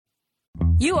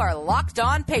You are Locked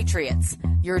On Patriots,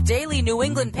 your daily New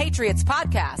England Patriots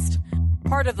podcast.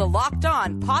 Part of the Locked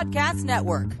On Podcast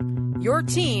Network, your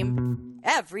team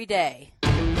every day.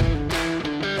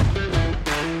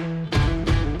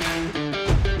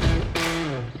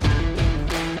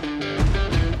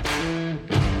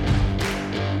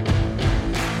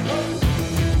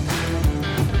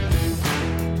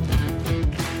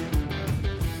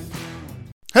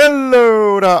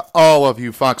 Hello to all of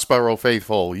you Foxborough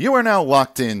faithful. You are now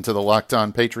locked into the Locked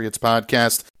On Patriots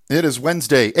podcast. It is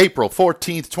Wednesday, April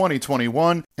 14th,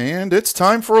 2021, and it's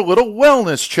time for a little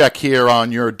wellness check here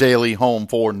on your daily home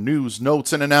for news,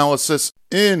 notes, and analysis,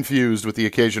 infused with the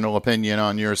occasional opinion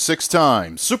on your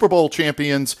six-time Super Bowl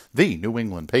champions, the New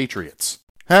England Patriots.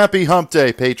 Happy Hump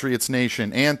Day, Patriots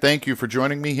Nation, and thank you for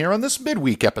joining me here on this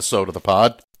midweek episode of the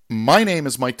pod. My name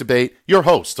is Mike Debate, your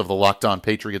host of the Locked On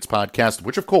Patriots podcast,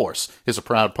 which of course is a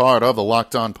proud part of the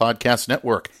Locked On Podcast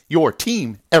Network, your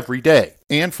team every day.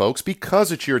 And folks,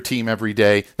 because it's your team every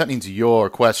day, that means your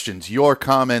questions, your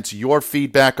comments, your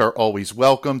feedback are always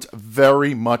welcomed,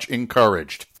 very much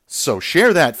encouraged. So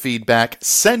share that feedback,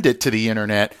 send it to the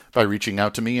internet by reaching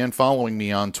out to me and following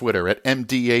me on Twitter at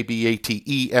MDABATEFPC.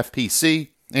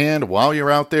 And while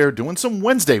you're out there doing some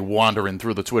Wednesday wandering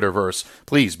through the Twitterverse,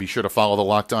 please be sure to follow the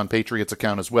Locked On Patriots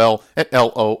account as well at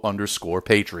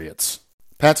LO_Patriots.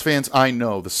 Pats fans, I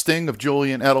know the sting of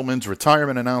Julian Edelman's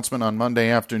retirement announcement on Monday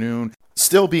afternoon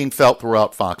still being felt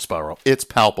throughout Foxborough. It's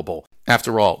palpable.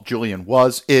 After all, Julian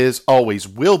was, is, always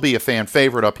will be a fan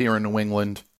favorite up here in New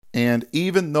England. And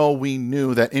even though we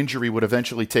knew that injury would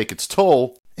eventually take its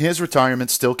toll, his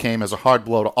retirement still came as a hard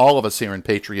blow to all of us here in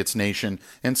Patriots Nation,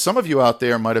 and some of you out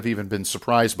there might have even been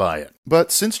surprised by it.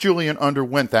 But since Julian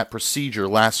underwent that procedure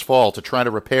last fall to try to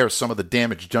repair some of the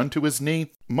damage done to his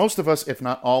knee, most of us, if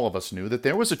not all of us, knew that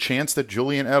there was a chance that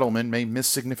Julian Edelman may miss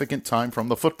significant time from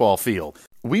the football field.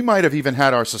 We might have even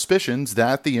had our suspicions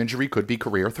that the injury could be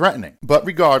career-threatening. But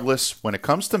regardless, when it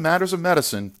comes to matters of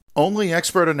medicine, only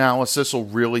expert analysis will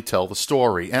really tell the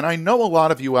story. And I know a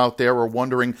lot of you out there are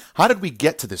wondering, how did we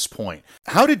get to this point?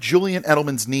 How did Julian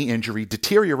Edelman's knee injury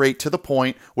deteriorate to the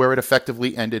point where it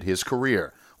effectively ended his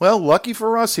career? Well, lucky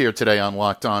for us here today on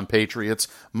Locked On Patriots,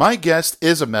 my guest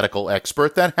is a medical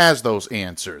expert that has those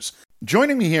answers.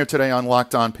 Joining me here today on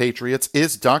Locked On Patriots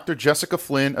is Dr. Jessica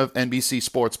Flynn of NBC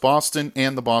Sports Boston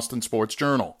and the Boston Sports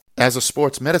Journal. As a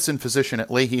sports medicine physician at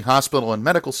Lahey Hospital and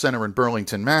Medical Center in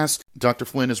Burlington, Mass., Dr.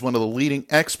 Flynn is one of the leading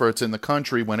experts in the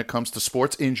country when it comes to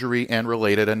sports injury and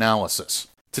related analysis.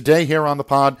 Today here on the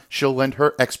pod, she'll lend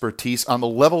her expertise on the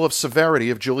level of severity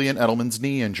of Julian Edelman's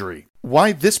knee injury,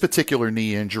 why this particular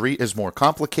knee injury is more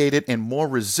complicated and more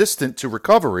resistant to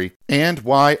recovery, and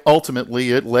why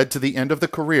ultimately it led to the end of the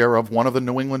career of one of the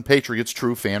New England Patriots'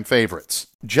 true fan favorites.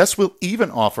 Jess will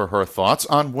even offer her thoughts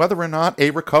on whether or not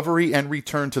a recovery and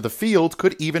return to the field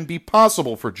could even be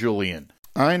possible for Julian.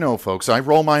 I know, folks, I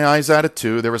roll my eyes at it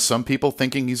too. There are some people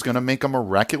thinking he's going to make a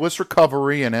miraculous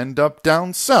recovery and end up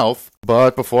down south.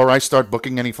 But before I start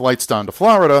booking any flights down to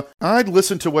Florida, I'd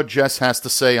listen to what Jess has to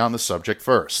say on the subject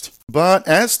first. But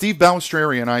as Steve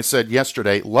Balestrieri and I said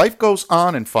yesterday, life goes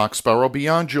on in Foxborough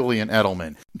beyond Julian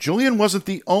Edelman. Julian wasn't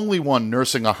the only one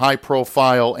nursing a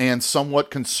high-profile and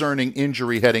somewhat concerning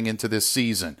injury heading into this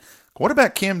season.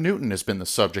 Quarterback Cam Newton has been the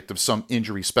subject of some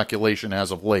injury speculation as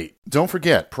of late. Don't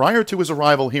forget, prior to his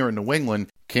arrival here in New England,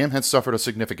 Cam had suffered a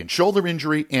significant shoulder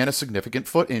injury and a significant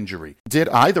foot injury. Did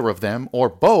either of them, or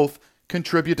both,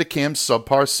 contribute to Cam's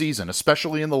subpar season,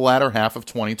 especially in the latter half of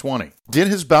 2020? Did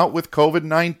his bout with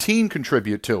COVID-19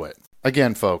 contribute to it?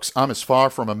 Again, folks, I'm as far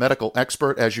from a medical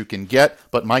expert as you can get,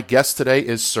 but my guest today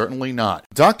is certainly not.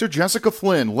 Dr. Jessica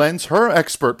Flynn lends her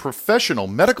expert professional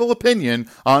medical opinion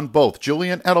on both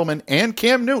Julian Edelman and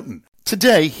Cam Newton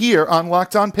today here on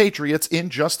Locked On Patriots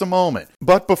in just a moment.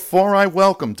 But before I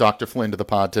welcome Dr. Flynn to the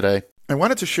pod today, I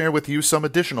wanted to share with you some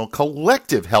additional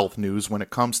collective health news when it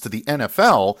comes to the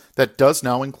NFL that does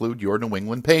now include your New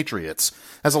England Patriots.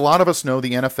 As a lot of us know,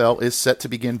 the NFL is set to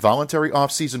begin voluntary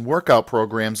off-season workout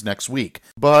programs next week.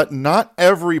 But not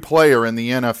every player in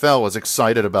the NFL is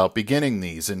excited about beginning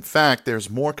these. In fact, there's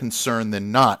more concern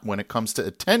than not when it comes to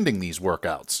attending these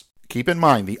workouts. Keep in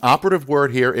mind, the operative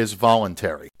word here is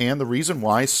voluntary, and the reason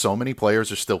why so many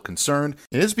players are still concerned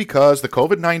is because the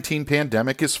COVID-19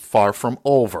 pandemic is far from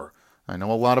over. I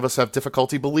know a lot of us have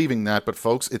difficulty believing that, but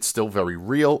folks, it's still very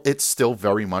real. It's still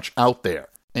very much out there.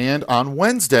 And on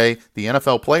Wednesday, the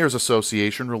NFL Players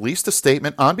Association released a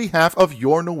statement on behalf of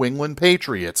your New England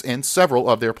Patriots and several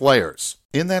of their players.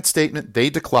 In that statement, they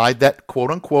declared that,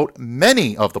 quote-unquote,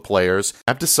 many of the players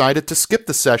have decided to skip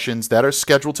the sessions that are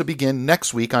scheduled to begin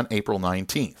next week on April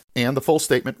 19th. And the full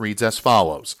statement reads as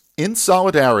follows. in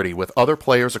solidarity with other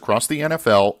players across the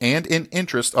NFL and in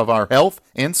interest of our health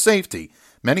and safety,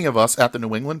 many of us at the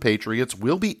New England Patriots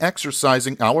will be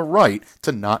exercising our right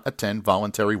to not attend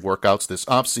voluntary workouts this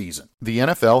offseason. The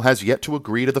NFL has yet to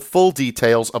agree to the full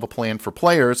details of a plan for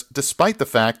players, despite the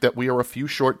fact that we are a few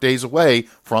short days away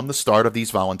from the start of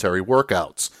these voluntary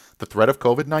workouts. The threat of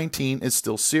COVID-19 is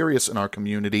still serious in our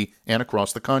community and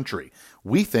across the country.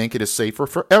 We think it is safer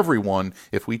for everyone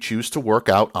if we choose to work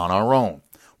out on our own.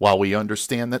 While we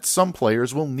understand that some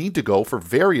players will need to go for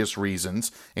various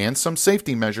reasons and some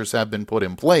safety measures have been put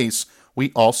in place,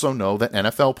 we also know that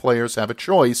NFL players have a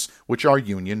choice which our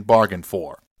union bargained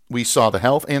for. We saw the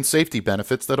health and safety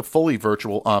benefits that a fully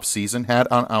virtual offseason had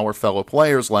on our fellow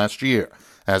players last year.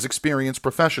 As experienced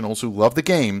professionals who love the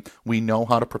game, we know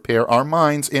how to prepare our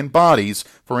minds and bodies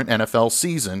for an NFL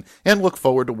season and look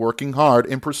forward to working hard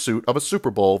in pursuit of a Super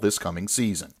Bowl this coming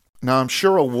season. Now, I'm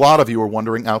sure a lot of you are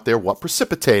wondering out there what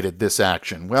precipitated this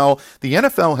action. Well, the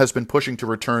NFL has been pushing to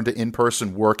return to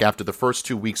in-person work after the first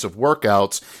 2 weeks of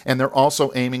workouts, and they're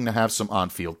also aiming to have some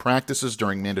on-field practices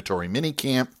during mandatory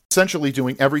minicamp, essentially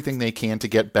doing everything they can to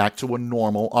get back to a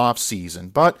normal off-season.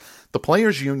 But the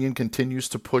Players Union continues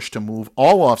to push to move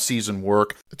all off-season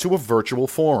work to a virtual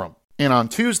forum. And on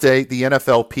Tuesday, the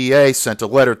NFLPA sent a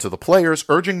letter to the players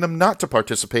urging them not to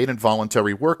participate in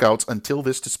voluntary workouts until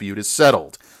this dispute is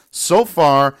settled. So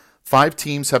far, 5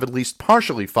 teams have at least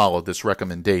partially followed this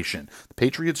recommendation. The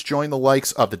Patriots join the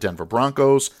likes of the Denver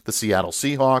Broncos, the Seattle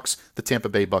Seahawks, the Tampa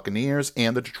Bay Buccaneers,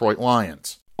 and the Detroit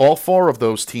Lions. All 4 of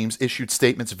those teams issued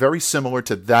statements very similar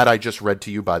to that I just read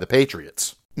to you by the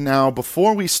Patriots. Now,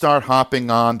 before we start hopping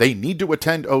on, they need to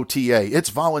attend OTA. It's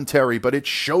voluntary, but it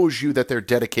shows you that they're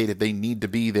dedicated. They need to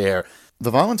be there. The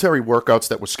voluntary workouts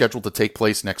that were scheduled to take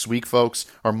place next week, folks,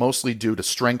 are mostly due to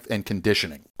strength and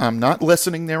conditioning. I'm not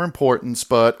lessening their importance,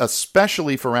 but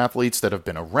especially for athletes that have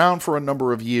been around for a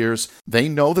number of years, they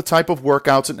know the type of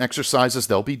workouts and exercises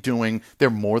they'll be doing. They're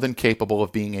more than capable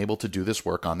of being able to do this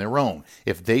work on their own.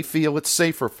 If they feel it's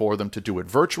safer for them to do it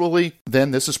virtually, then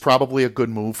this is probably a good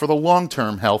move for the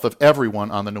long-term health of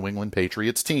everyone on the New England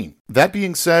Patriots team. That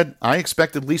being said, I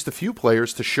expect at least a few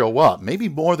players to show up, maybe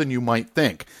more than you might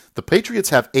think. The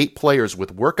Patriots have 8 players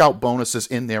with workout bonuses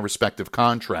in their respective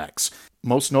contracts.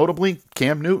 Most notably,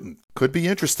 Cam Newton. Could be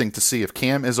interesting to see if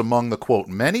Cam is among the, quote,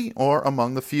 many or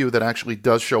among the few that actually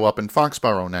does show up in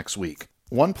Foxborough next week.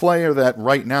 One player that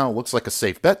right now looks like a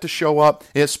safe bet to show up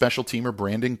is special teamer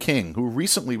Brandon King, who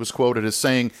recently was quoted as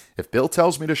saying, "If Bill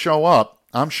tells me to show up,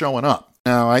 I'm showing up."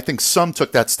 Now, I think some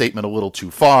took that statement a little too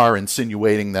far,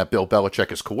 insinuating that Bill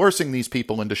Belichick is coercing these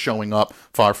people into showing up.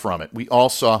 Far from it. We all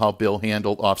saw how Bill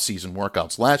handled off-season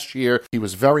workouts last year. He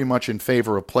was very much in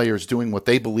favor of players doing what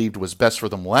they believed was best for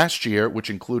them last year, which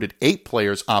included 8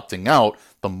 players opting out,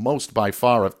 the most by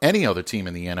far of any other team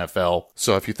in the NFL.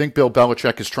 So if you think Bill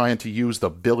Belichick is trying to use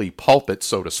the Billy pulpit,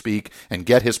 so to speak, and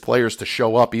get his players to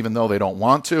show up even though they don't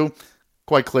want to,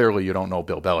 quite clearly you don't know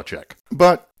Bill Belichick.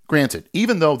 But granted,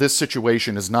 even though this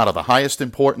situation is not of the highest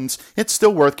importance, it's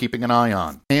still worth keeping an eye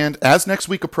on. And as next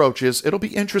week approaches, it'll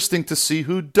be interesting to see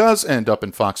who does end up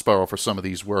in Foxborough for some of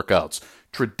these workouts.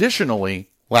 Traditionally,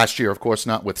 last year, of course,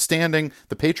 notwithstanding,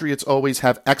 the Patriots always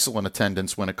have excellent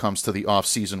attendance when it comes to the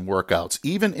off-season workouts,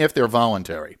 even if they're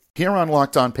voluntary. Here on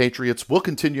Locked On Patriots, we'll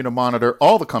continue to monitor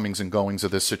all the comings and goings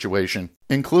of this situation,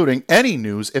 including any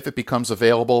news if it becomes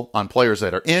available on players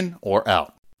that are in or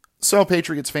out. So,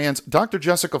 Patriots fans, Dr.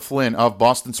 Jessica Flynn of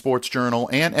Boston Sports Journal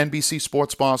and NBC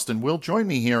Sports Boston will join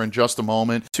me here in just a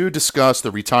moment to discuss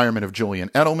the retirement of Julian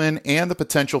Edelman and the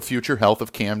potential future health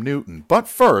of Cam Newton. But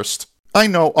first, I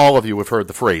know all of you have heard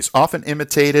the phrase, often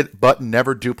imitated but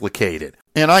never duplicated.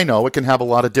 And I know it can have a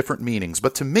lot of different meanings,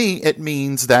 but to me it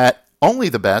means that only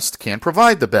the best can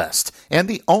provide the best, and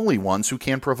the only ones who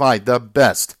can provide the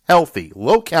best, healthy,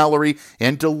 low-calorie,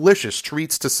 and delicious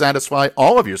treats to satisfy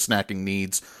all of your snacking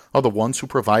needs are the ones who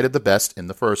provided the best in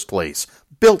the first place.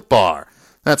 Built Bar.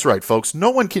 That's right, folks. No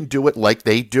one can do it like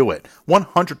they do it.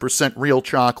 100% real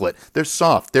chocolate. They're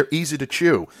soft. They're easy to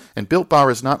chew. And Built Bar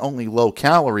is not only low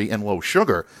calorie and low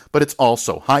sugar, but it's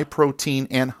also high protein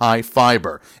and high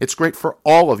fiber. It's great for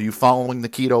all of you following the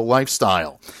keto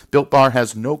lifestyle. Built Bar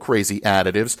has no crazy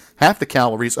additives, half the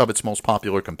calories of its most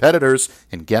popular competitors,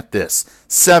 and get this,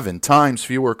 7 times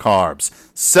fewer carbs,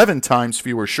 7 times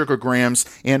fewer sugar grams,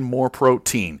 and more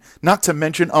protein, not to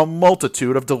mention a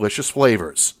multitude of delicious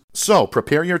flavors. So,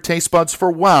 prepare your taste buds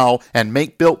for wow and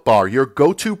make Built Bar your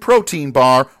go-to protein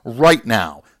bar right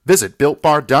now. Visit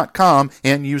BuiltBar.com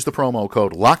and use the promo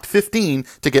code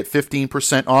LOCKED15 to get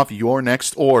 15% off your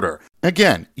next order.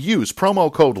 Again, use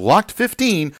promo code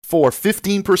LOCKED15 for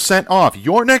 15% off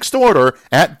your next order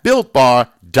at BuiltBar.com.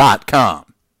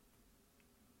 Patriots.com.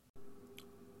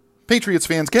 Patriots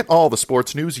fans, get all the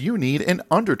sports news you need in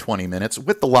under 20 minutes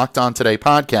with the Locked On Today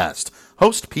podcast.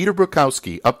 Host Peter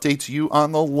Brukowski updates you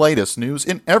on the latest news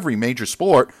in every major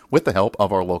sport with the help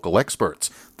of our local experts.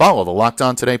 Follow the Locked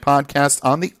On Today podcast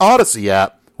on the Odyssey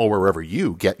app or wherever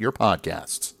you get your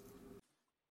podcasts.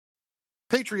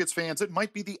 Patriots fans, it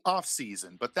might be the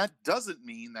off-season, but that doesn't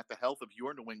mean that the health of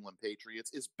your New England Patriots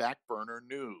is back burner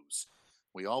news.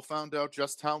 We all found out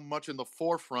just how much in the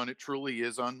forefront it truly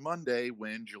is on Monday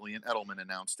when Julian Edelman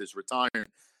announced his retirement,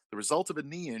 the result of a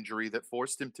knee injury that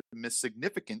forced him to miss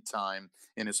significant time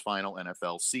in his final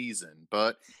NFL season.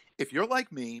 But if you're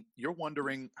like me, you're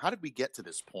wondering, how did we get to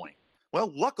this point?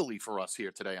 Well, luckily for us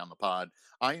here today on the pod,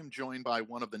 I am joined by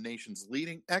one of the nation's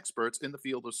leading experts in the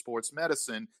field of sports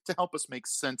medicine to help us make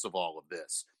sense of all of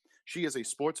this. She is a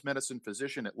sports medicine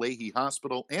physician at Leahy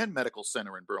Hospital and Medical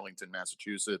Center in Burlington,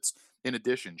 Massachusetts. In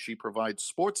addition, she provides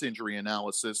sports injury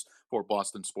analysis for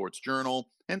Boston Sports Journal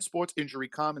and sports injury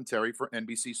commentary for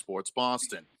NBC Sports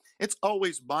Boston. It's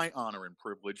always my honor and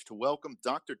privilege to welcome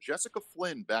Dr. Jessica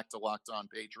Flynn back to Locked On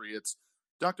Patriots.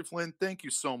 Dr. Flynn, thank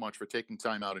you so much for taking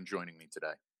time out and joining me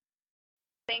today.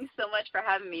 Thanks so much for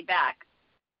having me back.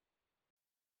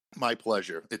 My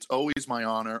pleasure. It's always my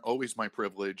honor, always my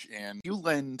privilege, and you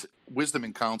lend wisdom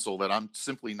and counsel that I'm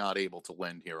simply not able to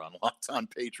lend here on Locked On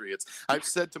Patriots. I've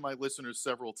said to my listeners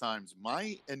several times,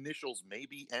 my initials may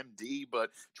be MD,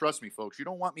 but trust me, folks, you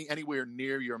don't want me anywhere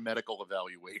near your medical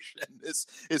evaluation. This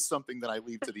is something that I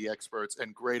leave to the experts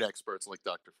and great experts like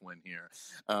Dr. Flynn here.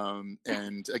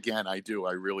 And again, I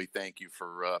really thank you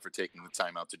for taking the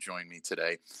time out to join me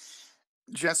today.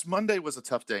 Jess, Monday was a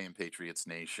tough day in Patriots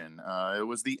Nation. It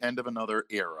was the end of another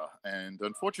era, and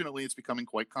unfortunately, it's becoming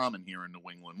quite common here in New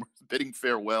England. We're bidding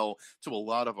farewell to a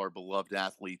lot of our beloved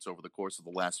athletes over the course of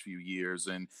the last few years,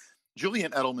 and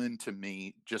Julian Edelman, to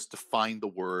me, just defined the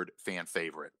word fan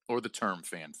favorite, or the term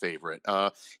fan favorite.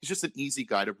 He's just an easy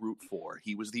guy to root for.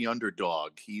 He was the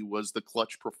underdog. He was the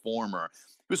clutch performer.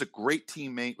 He was a great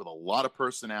teammate with a lot of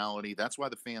personality. That's why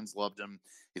the fans loved him.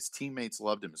 His teammates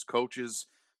loved him, his coaches.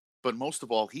 But most of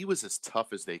all, he was as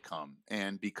tough as they come.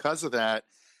 And because of that,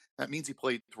 that means he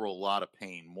played through a lot of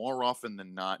pain, more often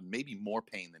than not, maybe more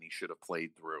pain than he should have played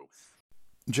through.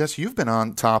 Jess, you've been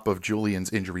on top of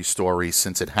Julian's injury story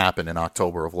since it happened in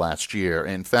October of last year.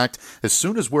 In fact, as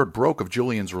soon as word broke of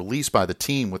Julian's release by the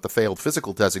team with the failed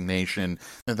physical designation,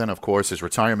 and then, of course, his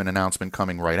retirement announcement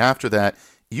coming right after that,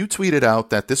 you tweeted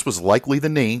out that this was likely the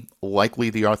knee,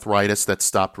 likely the arthritis that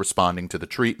stopped responding to the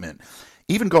treatment.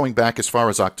 Even going back as far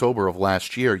as October of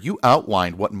last year, you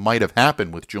outlined what might have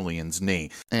happened with Julian's knee.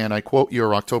 And I quote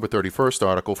your October 31st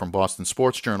article from Boston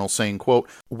Sports Journal saying, quote,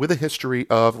 with a history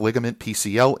of ligament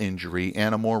PCL injury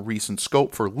and a more recent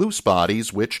scope for loose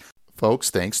bodies, which,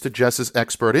 folks, thanks to Jess's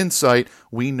expert insight,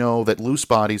 we know that loose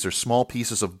bodies are small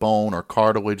pieces of bone or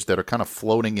cartilage that are kind of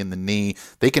floating in the knee.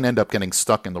 They can end up getting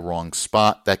stuck in the wrong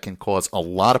spot. That can cause a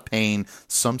lot of pain,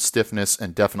 some stiffness,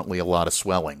 and definitely a lot of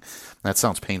swelling. That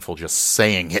sounds painful just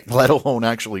saying it, let alone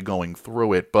actually going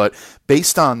through it. But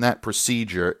based on that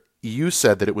procedure, you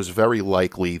said that it was very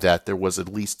likely that there was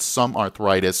at least some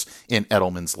arthritis in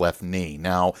Edelman's left knee.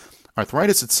 Now,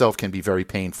 arthritis itself can be very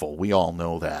painful. We all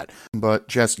know that. But,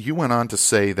 Jess, you went on to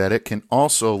say that it can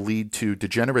also lead to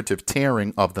degenerative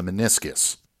tearing of the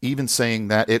meniscus, even saying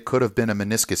that it could have been a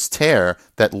meniscus tear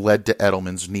that led to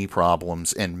Edelman's knee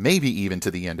problems and maybe even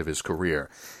to the end of his career.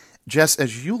 Jess,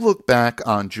 as you look back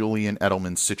on Julian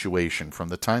Edelman's situation from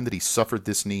the time that he suffered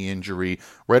this knee injury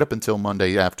right up until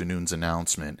Monday afternoon's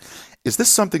announcement, is this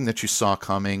something that you saw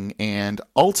coming? And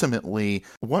ultimately,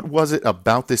 what was it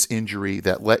about this injury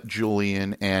that let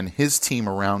Julian and his team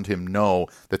around him know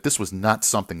that this was not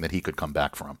something that he could come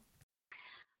back from?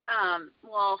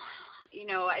 Well,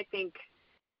 I think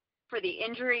for the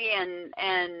injury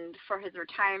and for his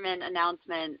retirement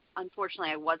announcement,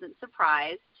 unfortunately, I wasn't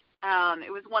surprised.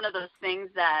 It was one of those things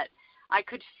that I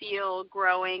could feel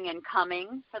growing and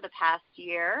coming for the past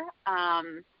year,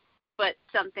 but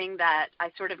something that I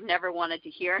sort of never wanted to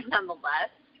hear nonetheless.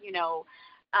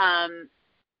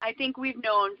 I think we've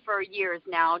known for years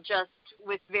now, just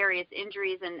with various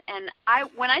injuries, and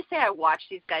when I say I watch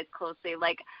these guys closely,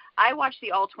 like I watch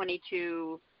the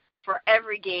All-22 for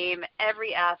every game,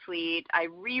 every athlete. I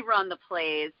rerun the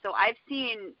plays. So I've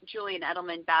seen Julian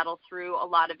Edelman battle through a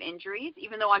lot of injuries.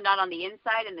 Even though I'm not on the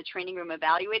inside in the training room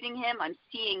evaluating him, I'm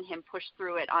seeing him push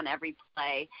through it on every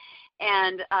play.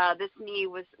 And this knee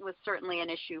was certainly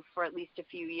an issue for at least a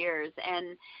few years.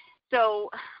 And so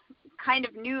kind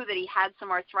of knew that he had some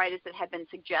arthritis that had been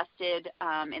suggested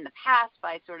in the past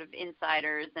by sort of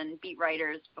insiders and beat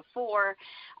writers before.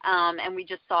 And we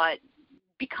just saw it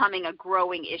becoming a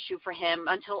growing issue for him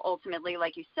until ultimately,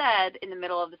 like you said, in the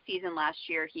middle of the season last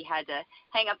year, he had to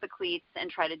hang up the cleats and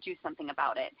try to do something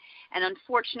about it. And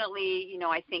unfortunately, you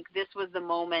know, I think this was the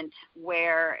moment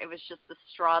where it was just the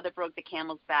straw that broke the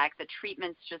camel's back. The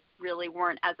treatments just really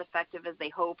weren't as effective as they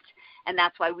hoped, and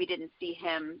that's why we didn't see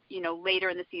him, you know, later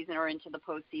in the season or into the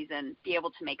postseason be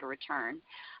able to make a return.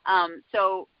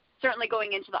 So certainly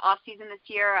going into the off season this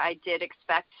year, I did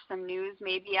expect some news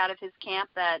maybe out of his camp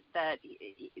that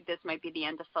this might be the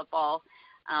end of football,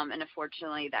 and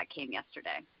unfortunately that came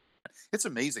yesterday. It's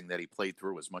amazing that he played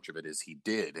through as much of it as he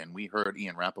did. And we heard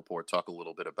Ian Rappaport talk a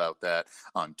little bit about that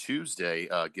on Tuesday,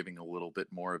 giving a little bit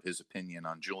more of his opinion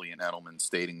on Julian Edelman,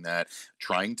 stating that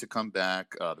trying to come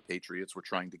back, the Patriots were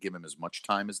trying to give him as much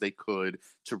time as they could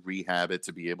to rehab it,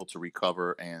 to be able to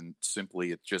recover. And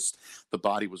simply, it just, the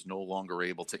body was no longer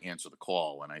able to answer the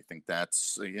call. And I think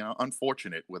that's, you know,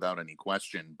 unfortunate without any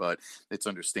question, but it's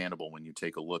understandable when you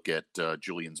take a look at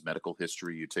Julian's medical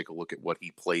history, you take a look at what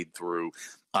he played through.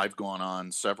 I've gone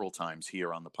on several times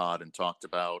here on the pod and talked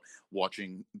about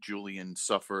watching Julian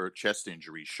suffer chest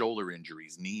injuries, shoulder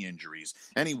injuries, knee injuries.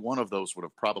 Any one of those would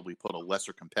have probably put a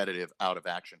lesser competitive out of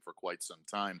action for quite some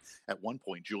time. At one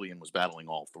point, Julian was battling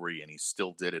all three, and he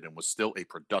still did it and was still a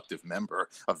productive member,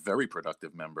 a very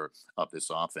productive member of this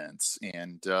offense.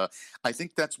 And I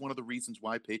think that's one of the reasons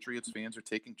why Patriots fans are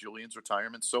taking Julian's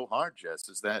retirement so hard, Jess,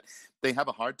 is that they have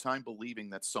a hard time believing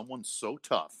that someone so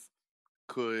tough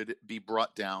could be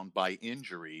brought down by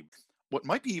injury. What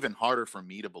might be even harder for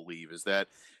me to believe is that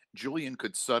Julian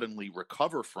could suddenly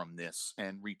recover from this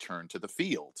and return to the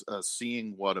field.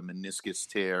 Seeing what a meniscus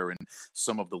tear and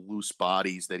some of the loose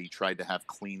bodies that he tried to have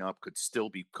clean up could still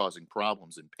be causing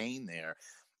problems and pain there.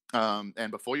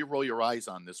 And before you roll your eyes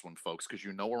on this one, folks, because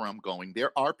you know where I'm going,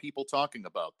 there are people talking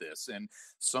about this, and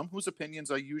some whose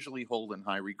opinions I usually hold in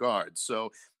high regard.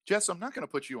 So, Jess, I'm not going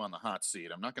to put you on the hot seat.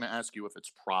 I'm not going to ask you if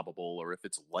it's probable or if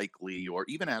it's likely or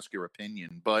even ask your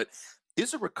opinion, but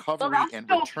is a recovery and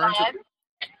return to...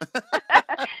 That's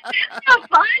so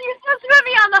fun. You're supposed to put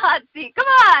me on the hot seat. Come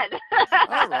on.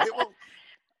 All right. Well,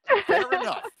 fair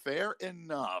enough. Fair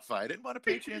enough. I didn't want to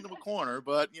paint you into a corner,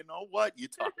 but you know what? You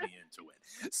talked me into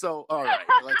it. So, all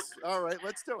right,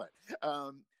 let's do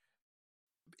it.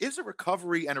 Is a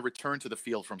recovery and a return to the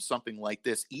field from something like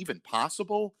this even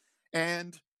possible?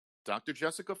 And Dr.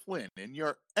 Jessica Flynn, in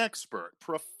your expert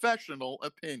professional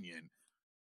opinion,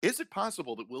 is it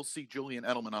possible that we'll see Julian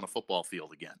Edelman on a football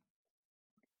field again?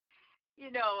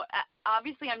 You know,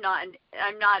 obviously I'm not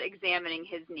examining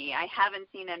his knee. I haven't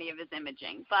seen any of his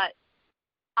imaging, but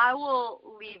I will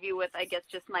leave you with, I guess,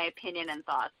 just my opinion and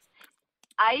thoughts.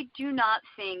 I do not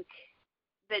think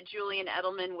that Julian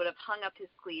Edelman would have hung up his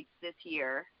cleats this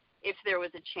year if there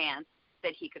was a chance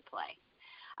that he could play.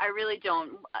 I really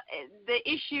don't. The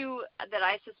issue that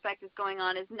I suspect is going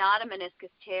on is not a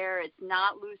meniscus tear. It's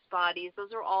not loose bodies.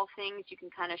 Those are all things you can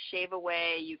kind of shave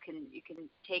away. You can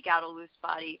take out a loose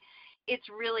body. It's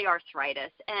really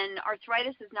arthritis, and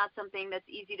arthritis is not something that's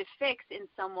easy to fix in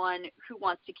someone who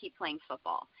wants to keep playing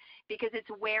football, because it's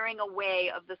wearing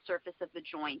away of the surface of the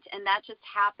joint, and that just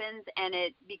happens, and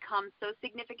it becomes so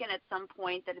significant at some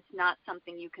point that it's not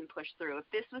something you can push through. If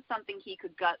this was something he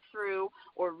could gut through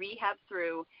or rehab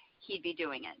through, he'd be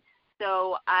doing it.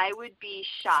 So I would be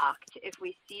shocked if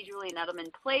we see Julian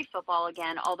Edelman play football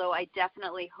again, although I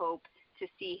definitely hope to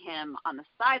see him on the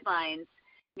sidelines,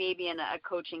 maybe in a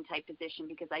coaching type position,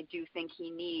 because I do think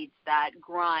he needs that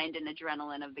grind and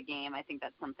adrenaline of the game. I think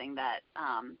that's something that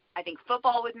I think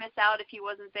football would miss out if he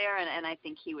wasn't there, and I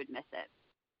think he would miss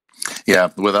it.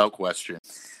 Yeah, without question.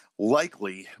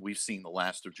 Likely, we've seen the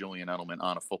last of Julian Edelman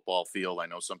on a football field. I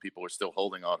know some people are still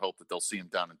holding out hope that they'll see him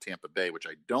down in Tampa Bay, which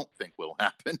I don't think will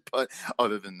happen. But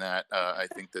other than that, I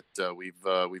think that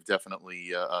we've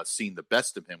definitely seen the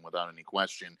best of him without any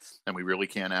question, and we really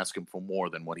can't ask him for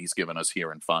more than what he's given us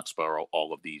here in Foxborough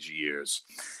all of these years.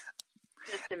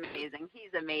 Just amazing.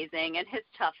 He's amazing, and his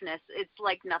toughness, it's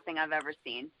like nothing I've ever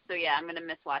seen. So, yeah, I'm going to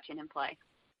miss watching him play.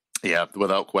 Yeah,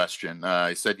 without question.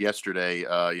 I said yesterday,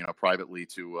 privately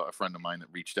to a friend of mine that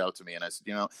reached out to me, and I said,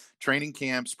 training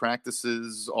camps,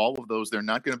 practices, all of those, they're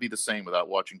not going to be the same without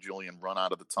watching Julian run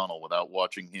out of the tunnel, without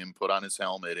watching him put on his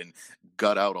helmet and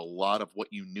gut out a lot of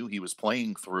what you knew he was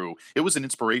playing through. It was an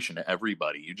inspiration to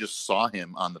everybody. You just saw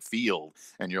him on the field,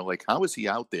 and you're like, how is he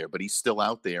out there? But he's still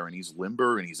out there, and he's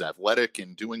limber, and he's athletic,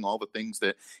 and doing all the things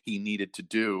that he needed to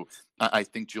do. I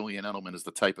think Julian Edelman is the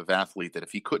type of athlete that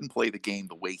if he couldn't play the game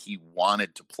the way he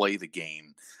wanted to play the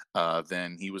game,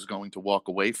 then he was going to walk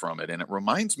away from it. And it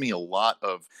reminds me a lot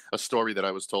of a story that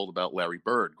I was told about Larry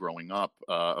Bird growing up,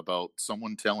 about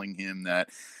someone telling him that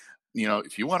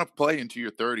if you want to play into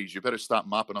your 30s, you better stop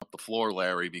mopping up the floor,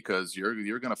 Larry, because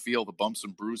you're going to feel the bumps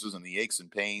and bruises and the aches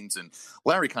and pains. And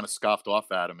Larry kind of scoffed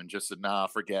off at him and just said, nah,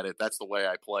 forget it. That's the way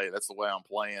I play. That's the way I'm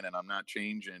playing, and I'm not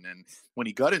changing. And when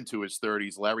he got into his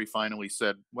 30s, Larry finally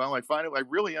said, well, I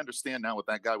really understand now what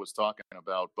that guy was talking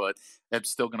about, but I'm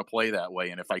still going to play that way.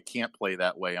 And if I can't play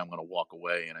that way, I'm going to walk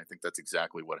away. And I think that's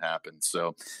exactly what happened.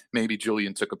 So maybe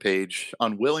Julian took a page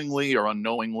unwillingly or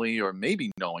unknowingly, or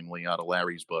maybe knowingly, out of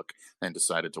Larry's book and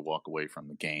decided to walk away from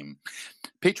the game.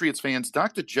 Patriots fans,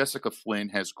 Dr. Jessica Flynn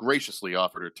has graciously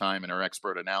offered her time and her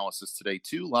expert analysis today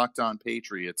to Locked On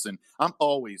Patriots, and I'm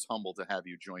always humbled to have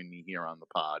you join me here on the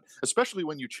pod, especially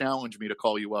when you challenge me to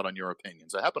call you out on your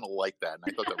opinions. I happen to like that, and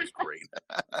I thought that was great.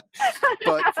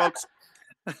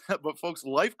 But folks,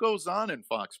 life goes on in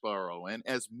Foxborough, and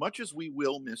as much as we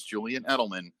will miss Julian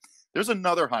Edelman, there's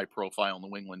another high-profile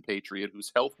New England Patriot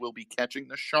whose health will be catching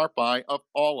the sharp eye of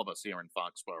all of us here in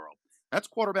Foxborough. That's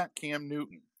quarterback Cam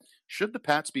Newton. Should the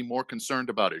Pats be more concerned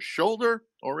about his shoulder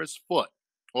or his foot?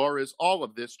 Or is all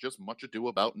of this just much ado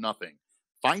about nothing?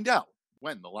 Find out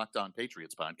when the Locked On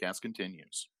Patriots podcast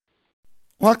continues.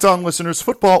 Locked On listeners,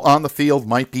 football on the field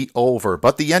might be over,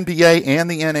 but the NBA and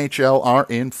the NHL are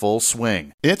in full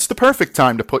swing. It's the perfect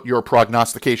time to put your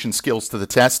prognostication skills to the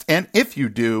test, and if you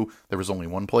do, there is only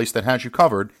one place that has you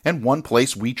covered, and one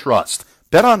place we trust: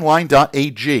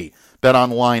 BetOnline.ag.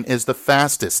 BetOnline is the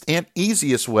fastest and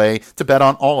easiest way to bet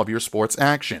on all of your sports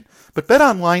action. But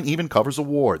BetOnline even covers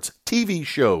awards, TV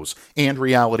shows, and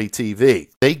reality TV.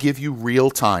 They give you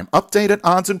real-time, updated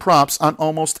odds and props on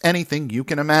almost anything you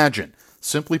can imagine.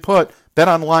 Simply put,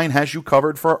 BetOnline has you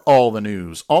covered for all the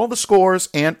news, all the scores,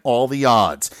 and all the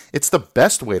odds. It's the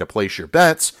best way to place your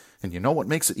bets, and you know what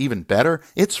makes it even better?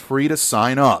 It's free to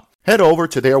sign up. Head over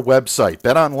to their website,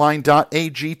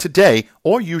 betonline.ag today,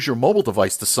 or use your mobile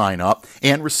device to sign up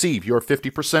and receive your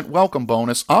 50% welcome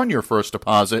bonus on your first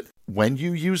deposit when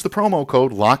you use the promo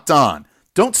code LOCKEDON.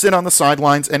 Don't sit on the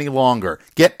sidelines any longer.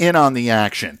 Get in on the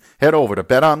action. Head over to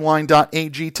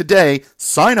betonline.ag today,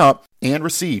 sign up, and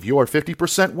receive your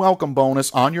 50% welcome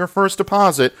bonus on your first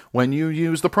deposit when you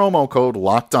use the promo code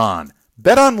LOCKEDON.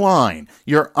 BetOnline,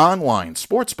 your online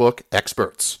sportsbook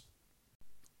experts.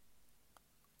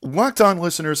 Locked On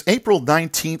listeners, April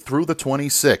 19th through the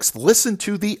 26th, listen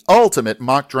to the Ultimate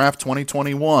Mock Draft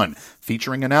 2021,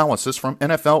 featuring analysis from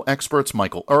NFL experts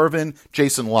Michael Irvin,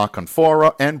 Jason La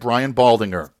Canfora, and Brian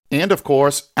Baldinger. And of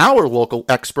course, our local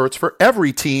experts for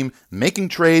every team making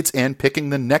trades and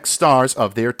picking the next stars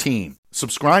of their team.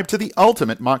 Subscribe to the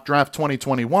Ultimate Mock Draft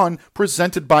 2021,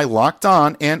 presented by Locked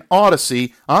On and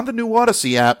Odyssey on the new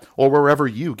Odyssey app or wherever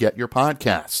you get your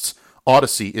podcasts.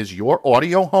 Odyssey is your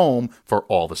audio home for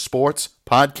all the sports,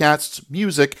 podcasts,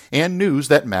 music, and news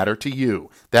that matter to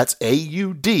you. That's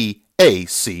AUDACY.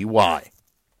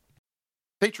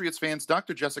 Patriots fans,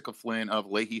 Dr. Jessica Flynn of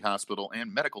Leahy Hospital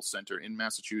and Medical Center in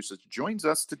Massachusetts joins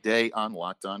us today on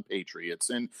Locked On Patriots.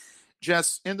 And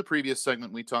Jess, in the previous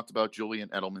segment, we talked about Julian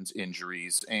Edelman's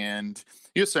injuries, and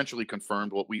he essentially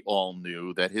confirmed what we all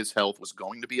knew, that his health was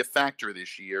going to be a factor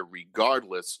this year,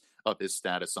 regardless of his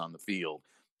status on the field.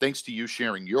 Thanks to you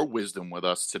sharing your wisdom with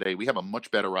us today, we have a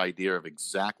much better idea of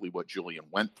exactly what Julian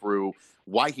went through,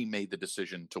 why he made the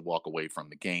decision to walk away from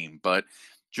the game. But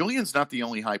Julian's not the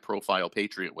only high-profile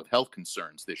Patriot with health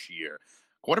concerns this year.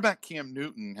 Quarterback Cam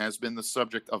Newton has been the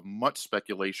subject of much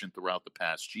speculation throughout the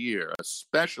past year,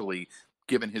 especially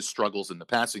given his struggles in the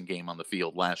passing game on the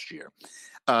field last year.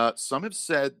 Some have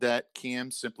said that Cam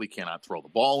simply cannot throw the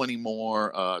ball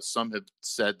anymore. Some have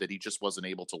said that he just wasn't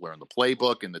able to learn the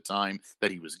playbook in the time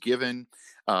that he was given.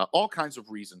 All kinds of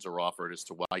reasons are offered as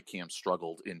to why Cam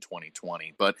struggled in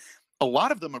 2020, but a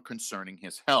lot of them are concerning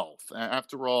his health.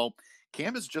 After all,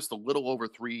 Cam is just a little over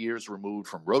 3 years removed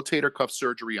from rotator cuff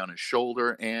surgery on his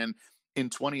shoulder, and in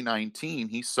 2019,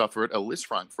 he suffered a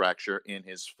Lisfranc fracture in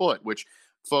his foot, which,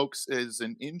 folks, is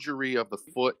an injury of the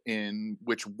foot in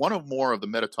which one or more of the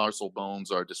metatarsal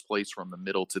bones are displaced from the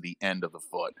middle to the end of the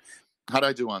foot. How'd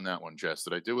I do on that one, Jess?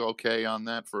 Did I do okay on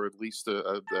that for at least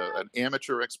an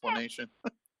amateur explanation?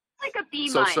 Like a B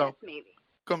so, minus, maybe.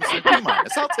 Comes in B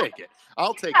minus. I'll take it.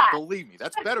 I'll take it. Believe me,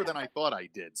 that's better than I thought I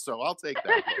did. So I'll take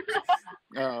that.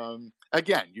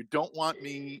 Again, you don't want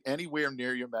me anywhere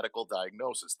near your medical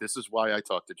diagnosis. This is why I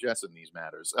talk to Jess in these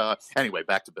matters. Anyway,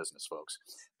 back to business, folks.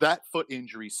 That foot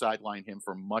injury sidelined him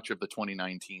for much of the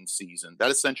 2019 season.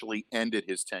 That essentially ended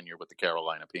his tenure with the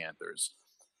Carolina Panthers.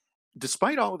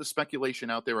 Despite all of the speculation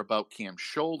out there about Cam's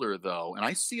shoulder, though, and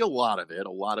I see a lot of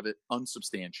it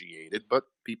unsubstantiated, but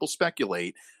people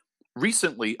speculate,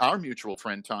 Recently, our mutual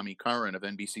friend Tommy Curran of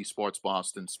NBC Sports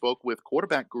Boston spoke with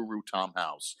quarterback guru Tom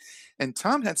House. And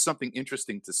Tom had something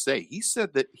interesting to say. He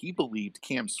said that he believed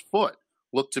Cam's foot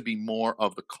looked to be more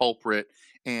of the culprit,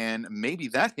 and maybe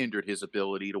that hindered his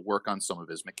ability to work on some of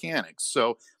his mechanics.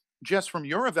 So, Jess, from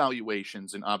your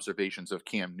evaluations and observations of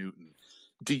Cam Newton,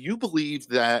 do you believe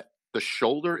that the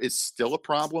shoulder is still a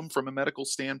problem from a medical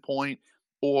standpoint?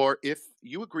 Or if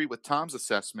you agree with Tom's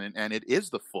assessment and it is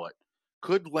the foot,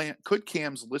 could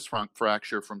Cam's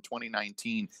fracture from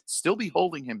 2019 still be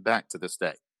holding him back to this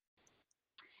day?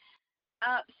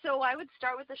 So I would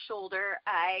start with the shoulder.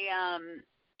 I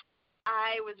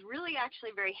was really actually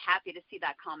very happy to see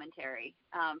that commentary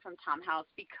from Tom House,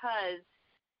 because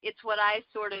it's what I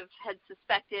sort of had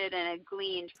suspected and had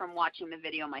gleaned from watching the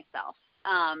video myself.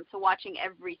 So watching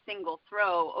every single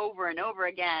throw over and over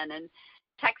again, and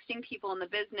texting people in the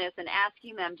business and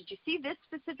asking them, did you see this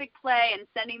specific play, and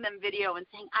sending them video and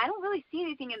saying, I don't really see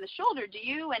anything in the shoulder, do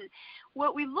you? And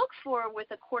what we look for with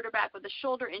a quarterback with a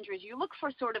shoulder injury is you look for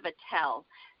sort of a tell,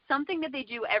 something that they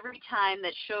do every time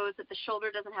that shows that the shoulder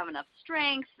doesn't have enough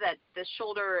strength, that the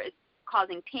shoulder is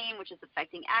causing pain, which is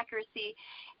affecting accuracy.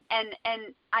 And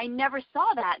I never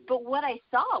saw that, but what I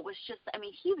saw was just,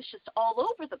 he was just all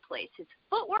over the place. His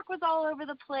footwork was all over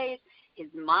the place. His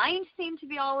mind seemed to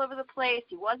be all over the place.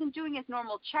 He wasn't doing his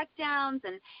normal checkdowns,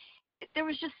 and there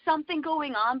was just something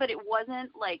going on, but it wasn't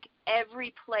like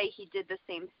every play he did the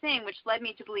same thing, which led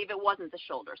me to believe it wasn't the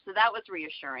shoulder. So that was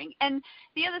reassuring. And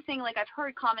the other thing, like I've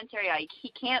heard commentary,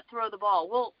 he can't throw the ball.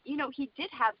 Well, he did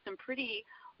have some pretty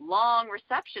long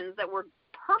receptions that were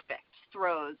perfect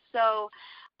throws. So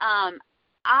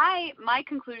my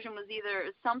conclusion was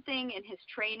either something in his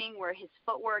training where his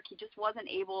footwork, he just wasn't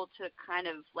able to kind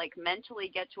of like mentally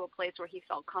get to a place where he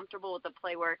felt comfortable with the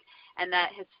play work, and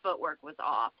that his footwork was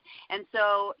off. And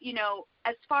so,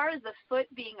 as far as the foot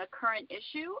being a current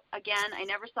issue, again, I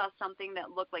never saw something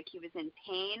that looked like he was in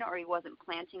pain or he wasn't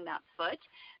planting that foot.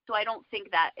 So I don't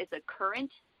think that is a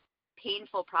current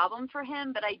painful problem for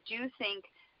him, but I do think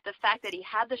the fact that he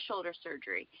had the shoulder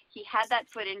surgery, he had that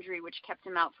foot injury, which kept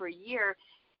him out for a year,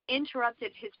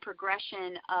 interrupted his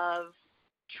progression of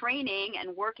training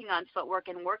and working on footwork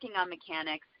and working on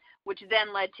mechanics, which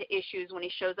then led to issues when he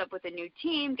shows up with a new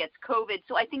team, gets COVID.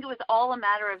 So I think it was all a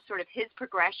matter of sort of his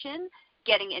progression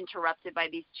getting interrupted by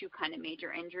these two kind of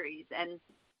major injuries. And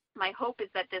my hope is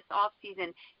that this off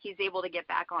season he's able to get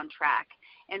back on track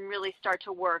and really start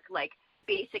to work like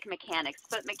basic mechanics,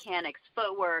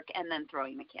 footwork, and then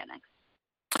throwing mechanics.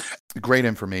 Great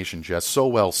information, Jess. So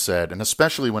well said, and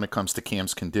especially when it comes to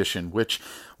Cam's condition, which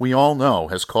we all know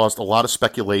has caused a lot of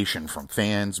speculation from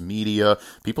fans, media.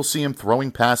 People see him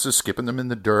throwing passes, skipping them in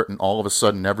the dirt, and all of a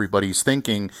sudden everybody's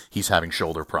thinking he's having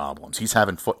shoulder problems, he's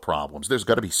having foot problems. There's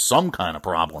got to be some kind of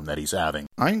problem that he's having.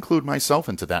 I include myself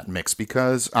into that mix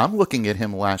because I'm looking at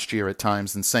him last year at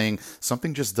times and saying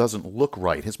something just doesn't look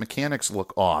right. His mechanics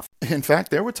look off. In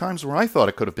fact, there were times where I thought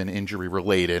it could have been injury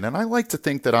related, and I like to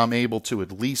think that I'm able to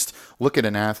at least look at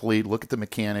an athlete, look at the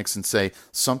mechanics, and say,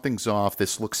 something's off.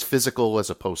 This looks physical as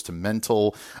opposed to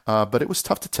mental. But it was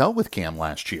tough to tell with Cam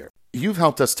last year. You've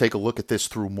helped us take a look at this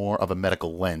through more of a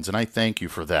medical lens, and I thank you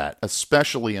for that,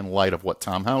 especially in light of what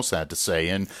Tom House had to say.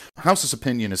 And House's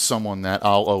opinion is someone that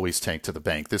I'll always take to the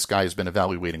bank. This guy has been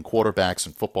evaluating quarterbacks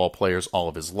and football players all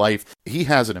of his life. He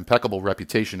has an impeccable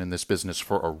reputation in this business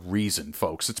for a reason,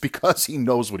 folks. It's because he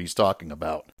knows what he's talking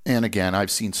about. And again, I've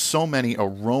seen so many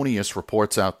erroneous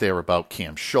reports out there about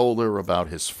Cam's shoulder, about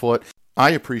his foot.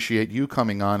 I appreciate you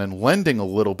coming on and lending a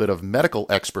little bit of medical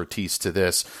expertise to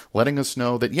this, letting us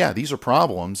know that, yeah, these are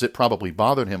problems. It probably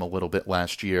bothered him a little bit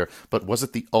last year, but was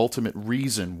it the ultimate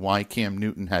reason why Cam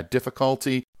Newton had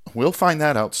difficulty? We'll find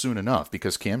that out soon enough,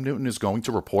 because Cam Newton is going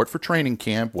to report for training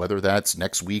camp, whether that's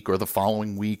next week or the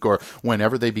following week or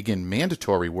whenever they begin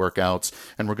mandatory workouts,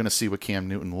 and we're going to see what Cam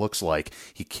Newton looks like.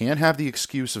 He can't have the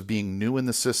excuse of being new in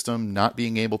the system, not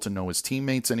being able to know his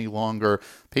teammates any longer.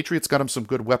 Patriots got him some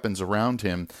good weapons around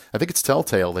him. I think it's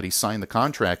telltale that he signed the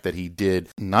contract that he did.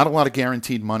 Not a lot of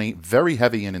guaranteed money, very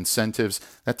heavy in incentives.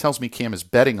 That tells me Cam is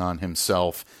betting on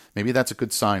himself. Maybe that's a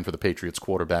good sign for the Patriots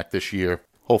quarterback this year.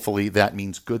 Hopefully that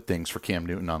means good things for Cam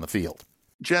Newton on the field.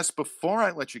 Jess, before I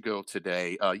let you go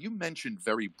today, you mentioned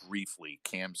very briefly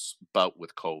Cam's bout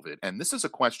with COVID, and this is a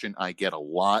question I get a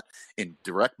lot in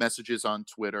direct messages on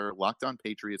Twitter. Locked On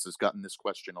Patriots has gotten this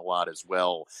question a lot as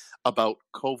well about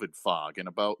COVID fog and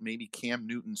about maybe Cam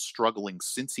Newton struggling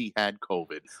since he had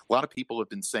COVID. A lot of people have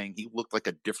been saying he looked like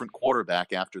a different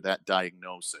quarterback after that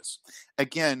diagnosis.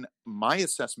 Again, my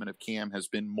assessment of Cam has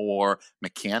been more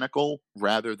mechanical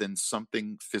rather than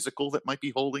something physical that might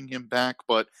be holding him back,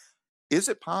 but Is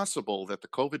it possible that the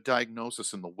COVID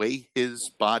diagnosis and the way his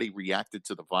body reacted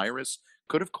to the virus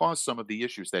could have caused some of the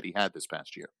issues that he had this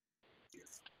past year?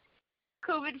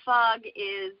 COVID fog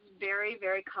is very,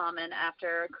 very common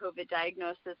after COVID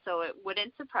diagnosis, so it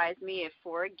wouldn't surprise me if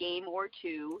for a game or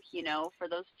two, for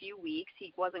those few weeks,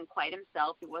 he wasn't quite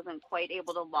himself. He wasn't quite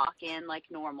able to lock in like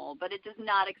normal, but it does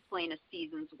not explain a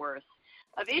season's worth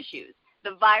of issues.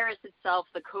 The virus itself,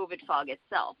 the COVID fog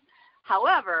itself.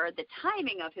 However, the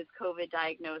timing of his COVID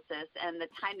diagnosis and the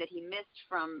time that he missed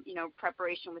from,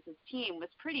 preparation with his team was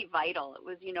pretty vital. It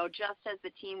was, just as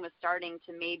the team was starting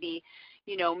to maybe,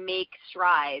 make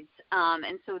strides.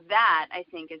 And so that, I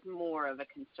think, is more of a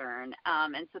concern.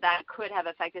 And so that could have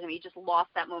affected him. He just lost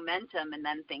that momentum, and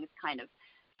then things kind of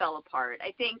fell apart.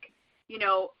 I think,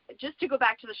 just to go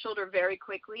back to the shoulder very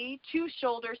quickly, 2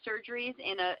 shoulder surgeries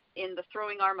in the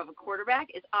throwing arm of a quarterback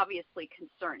is obviously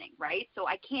concerning, right? So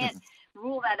I can't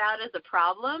rule that out as a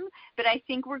problem, but I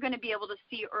think we're going to be able to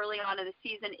see early on in the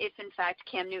season if, in fact,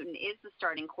 Cam Newton is the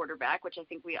starting quarterback, which I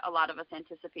think a lot of us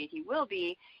anticipate he will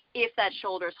be, if that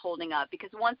shoulder's holding up. Because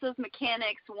once those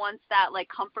mechanics, once that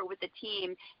comfort with the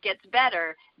team gets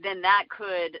better, then that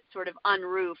could sort of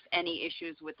unroof any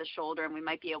issues with the shoulder, and we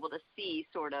might be able to see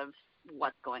sort of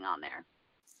what's going on there.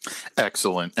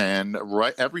 Excellent. And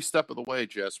every step of the way,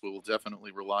 Jess, we will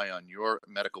definitely rely on your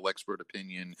medical expert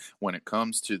opinion when it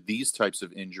comes to these types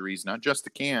of injuries, not just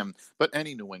the Cam, but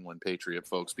any New England Patriot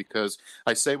folks, because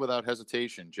I say without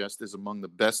hesitation, Jess is among the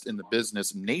best in the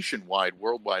business nationwide,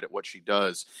 worldwide at what she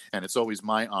does. And it's always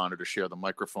my honor to share the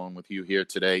microphone with you here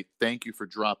today. Thank you for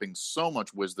dropping so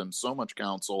much wisdom, so much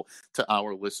counsel to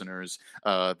our listeners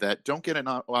that don't get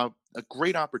a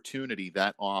great opportunity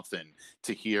that often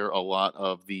to hear a lot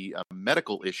of the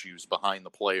medical issues behind the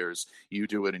players. You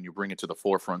do it and you bring it to the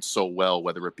forefront so well,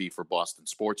 whether it be for Boston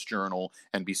Sports Journal,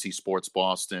 NBC Sports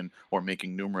Boston, or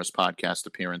making numerous podcast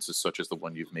appearances such as the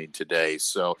one you've made today.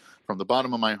 So from the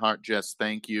bottom of my heart, Jess,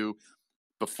 thank you.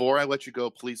 Before I let you go,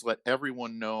 please let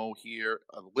everyone know here,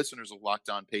 listeners of Locked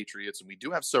On Patriots, and we do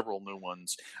have several new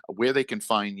ones, where they can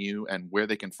find you and where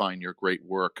they can find your great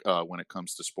work when it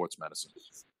comes to sports medicine.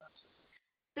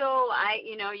 So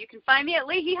you can find me at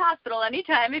Leahy Hospital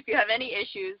anytime if you have any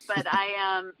issues, but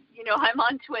I'm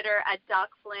on Twitter at Doc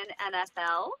Flynn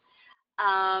NFL.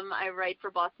 I write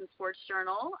for Boston Sports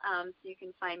Journal, so you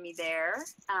can find me there.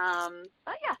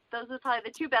 But yeah, those are probably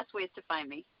the 2 best ways to find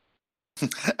me.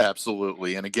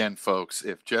 Absolutely. And again, folks,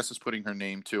 if Jess is putting her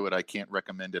name to it, I can't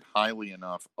recommend it highly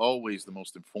enough. Always the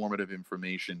most informative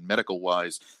information,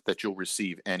 medical-wise, that you'll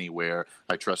receive anywhere.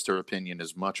 I trust her opinion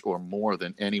as much or more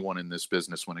than anyone in this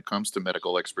business when it comes to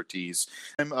medical expertise.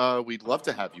 And we'd love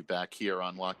to have you back here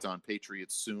on Locked On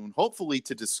Patriots soon, hopefully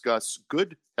to discuss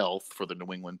good health for the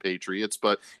New England Patriots,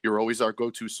 but you're always our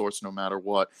go-to source no matter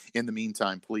what. In the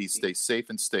meantime, please stay safe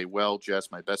and stay well.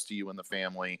 Jess, my best to you and the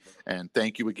family, and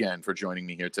thank you again for joining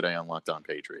me here today on Locked On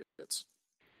Patriots.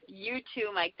 You too,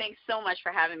 Mike. Thanks so much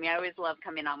for having me. I always love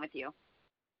coming on with you.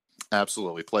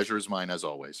 Absolutely. Pleasure is mine as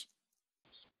always.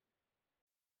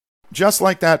 Just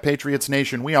like that, Patriots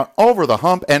Nation, we are over the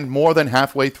hump and more than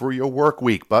halfway through your work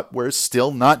week, but we're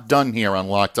still not done here on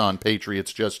Locked On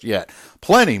Patriots just yet.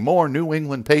 Plenty more New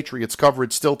England Patriots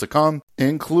coverage still to come,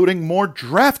 including more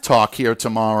draft talk here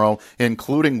tomorrow,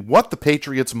 including what the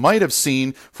Patriots might have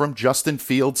seen from Justin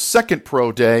Fields' second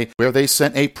pro day, where they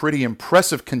sent a pretty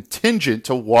impressive contingent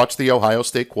to watch the Ohio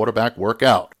State quarterback work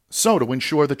out. So to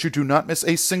ensure that you do not miss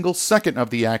a single second of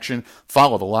the action,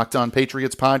 follow the Locked On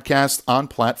Patriots podcast on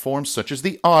platforms such as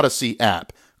the Odyssey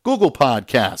app, Google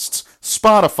Podcasts,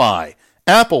 Spotify,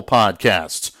 Apple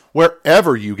Podcasts,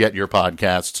 wherever you get your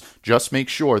podcasts. Just make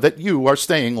sure that you are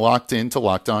staying locked into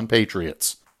Locked On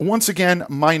Patriots. Once again,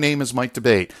 my name is Mike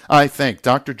Debate. I thank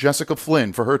Dr. Jessica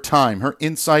Flynn for her time, her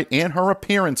insight, and her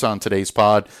appearance on today's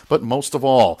pod. But most of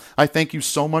all, I thank you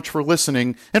so much for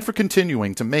listening and for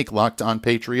continuing to make Locked On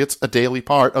Patriots a daily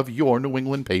part of your New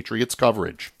England Patriots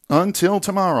coverage. Until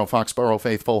tomorrow, Foxborough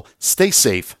faithful, stay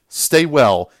safe, stay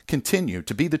well, continue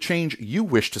to be the change you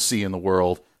wish to see in the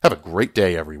world. Have a great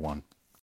day, everyone.